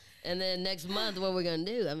And then next month, what we're gonna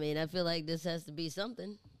do? I mean, I feel like this has to be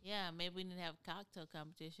something. Yeah, maybe we need to have a cocktail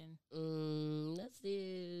competition. Let's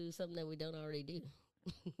do something that we don't already do.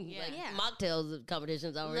 Yeah. Like Yeah. mocktails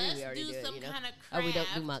competitions already. Let's we already do it, some you know? kind of Oh, craft. we don't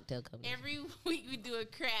do mocktail competitions. Every week we do a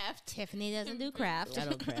craft. Tiffany doesn't do craft. I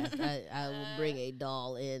don't craft. I will bring a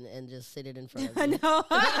doll in and just sit it in front of me. No.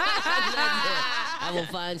 I will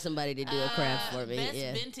find somebody to do a craft for me. Best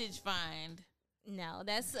Yeah. vintage find. No,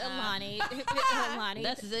 that's Alani. Alani.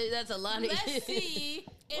 That's a lot. Let's see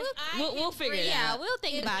if we'll figure it yeah, out. we'll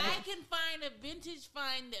think if about I it. can find a vintage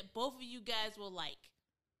find that both of you guys will like.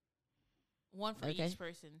 One for Okay. each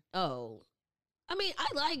person. Oh, I mean, I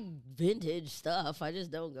like vintage stuff. I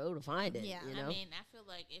just don't go to find it. Yeah. You know? I mean, I feel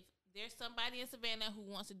like if there's somebody in Savannah who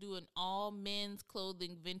wants to do an all men's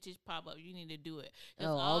clothing vintage pop up, you need to do it. 'Cause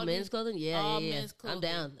oh, all men's these- clothing? Yeah, all yeah. men's I'm clothing.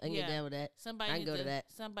 down. I can Yeah. get down with that. Somebody I can needs go to that.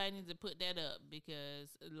 Somebody needs to put that up because,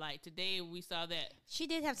 like today, we saw that She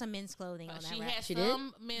did have some men's clothing on that. she rack. had She did?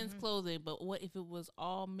 some men's clothing. But what if it was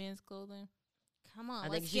all men's clothing? Come on, I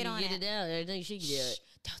think let's she get can on get it. it down. I think she can do it.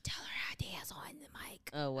 Don't tell her ideas on the mic.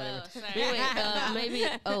 Oh, whatever. Oh, sorry. Anyway,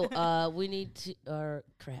 maybe. We need to. Or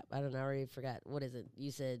crap, I don't know. I already forgot. What is it?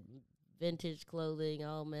 You said vintage clothing,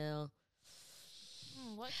 all male.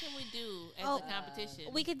 What can we do as Oh, a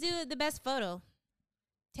competition? We could do the best photo.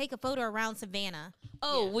 Take a photo around Savannah.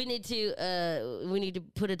 Oh, Yeah. we need to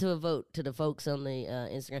put it to a vote to the folks on the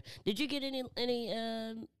Instagram. Did you get any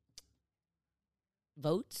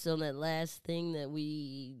votes on that last thing that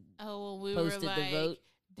we when we posted were like, the vote,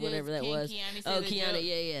 does whatever that King was? Kiani say Oh, the Kiana, joke?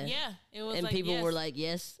 yeah. Yeah, it was And like, people yes. were like,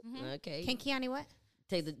 yes, Mhm. okay. Can Kiani what?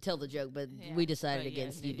 Tell the joke, but Yeah, we decided but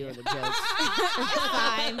against yes, you yeah. doing the jokes. It's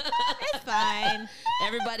fine. It's fine.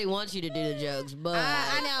 Everybody wants you to do the jokes, but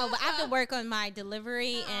I know, but I have to work on my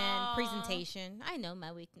delivery and Aw. presentation. I know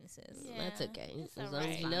my weaknesses. Yeah. that's okay. It's As all long as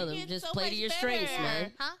right. you know them, You're just so play to much your strengths, better.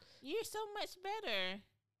 man. Huh? You're so much better.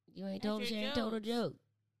 You ain't That's told your she ain't told a jokes. joke.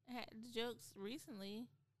 I had jokes recently.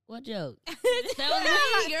 What joke? That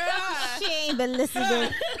was me, girl. She ain't been listening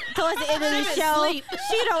towards the end of the show.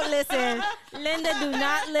 She don't listen. Linda do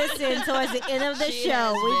not listen towards the end of the She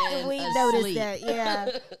show. has We been noticed asleep. that. Yeah,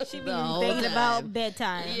 she be The whole thinking time. about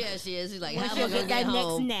bedtime. Yeah, she is. She's like, When how she'll am I gonna get that get next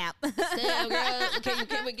home? nap. Damn, girl,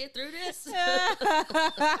 can we get through this?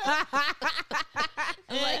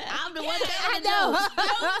 I'm like, I'm the one I telling know. the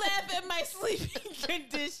jokes. Don't laugh at my sleeping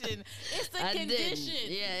condition. It's the I didn't. condition.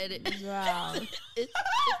 Yeah, it is. Wow.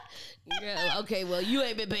 Yeah, okay, well, you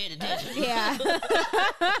ain't been paying attention. Yeah.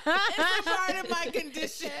 It's a part of my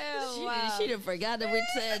condition. She done forgot that we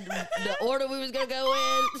said the order we was gonna go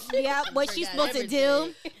in. Yeah, what she's Forgot supposed to do.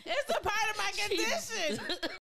 everything. It's a part of my condition.